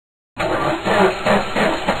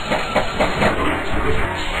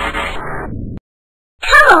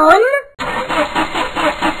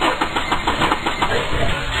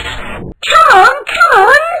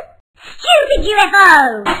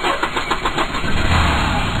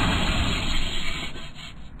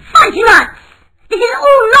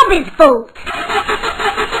Knobby's fault.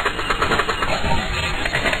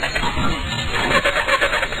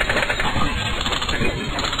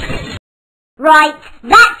 Right,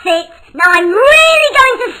 that's it. Now I'm really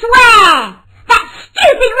going to swear. That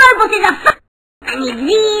stupid robot is a I need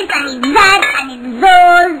these, I need that, I need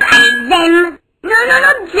those, I need them. No, not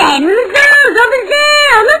them, those, over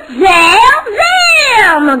there, not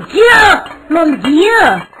there, mon Dieu, mon Dieu,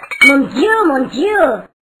 mon Dieu, mon Dieu.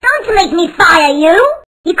 Don't make me fire you.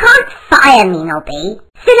 You can't fire me, Knobby.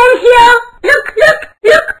 Silencio! Look,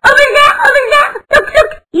 over there,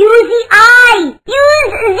 look. Use the eye.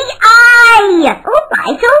 All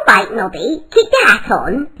right, Knobby. Keep your hat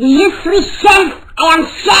on. Je suis chef. I am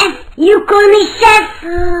chef. You call me chef.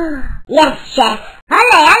 Yes, chef.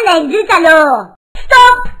 Allez, zut alors.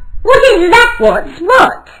 Stop! What is that? What?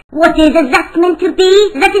 What is that meant to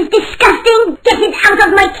be? That is disgusting! Get it out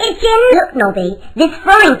of my kitchen! Look, Knobby, this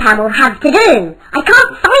frying pan will have to do. I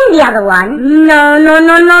can't find the other one. No,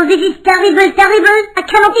 this is terrible. I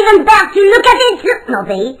cannot even bear to look at it. Look,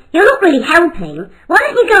 Knobby, you're not really helping. Why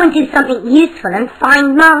don't you go and do something useful and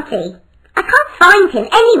find Marty? I can't find him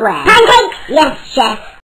anywhere. Pancakes! Yes, chef.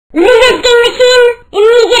 The lifting machine!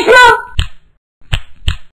 Immediately!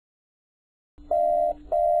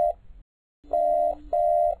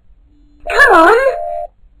 Come on!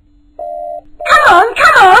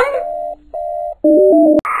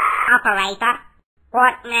 Operator,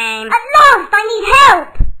 what name? At last, I need help!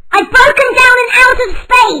 I've broken down and out of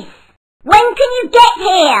space! When can you get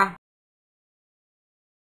here?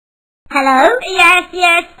 Hello?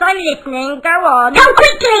 Yes, I'm listening, go on. Come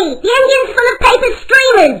quickly! The engine's full of paper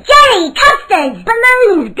streamers, jelly, custards,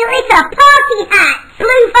 balloons, glitter, party hats,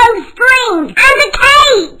 blue foam strings, and a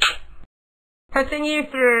cake! Putting you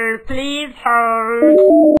through, please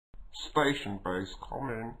hold. Station base, come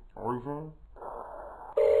in. Over.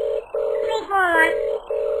 341.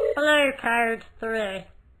 Blue code 3.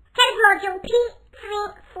 Code module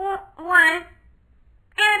P341.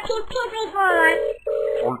 P341.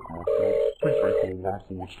 Type module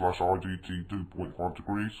P341/IDT 2.5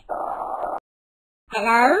 degrees.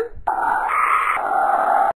 Hello?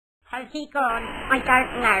 Has he gone? I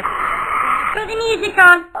don't know. Put the music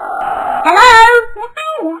on. Hello?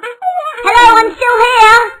 Hello, I'm still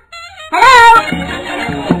here.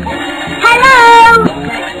 Hello?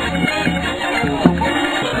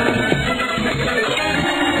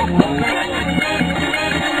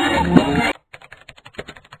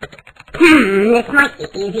 This might be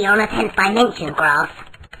easy on a 10th dimension graph.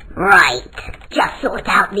 Right, just sort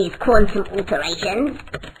out these quantum alterations.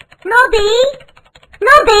 Knobby,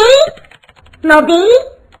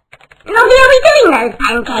 are we doing those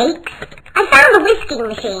pancakes? I found the whisking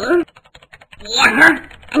machine. Yeah,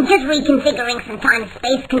 I'm just reconfiguring some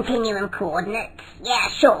time-space continuum coordinates. Yeah,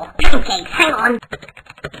 sure. Pancakes, hang on.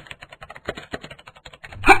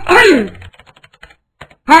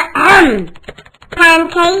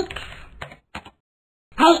 Pancakes?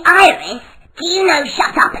 Hey, Iris, do you know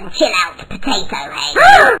shut up and chill out, potato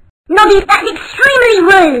head? Knobby, that's extremely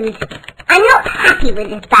rude. I'm not happy with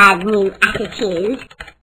this bad new attitude.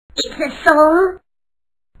 It's a song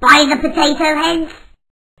by the potato heads.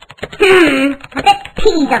 I bet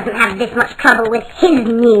P doesn't have this much trouble with his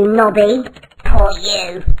new Knobby. Poor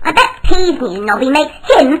you. I bet P's new Knobby makes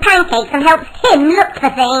him pancakes and helps him look for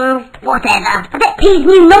things. Whatever. I bet P's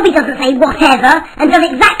new Knobby doesn't say whatever and does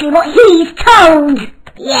exactly what he's told.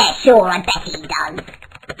 Yeah, sure, I bet he does.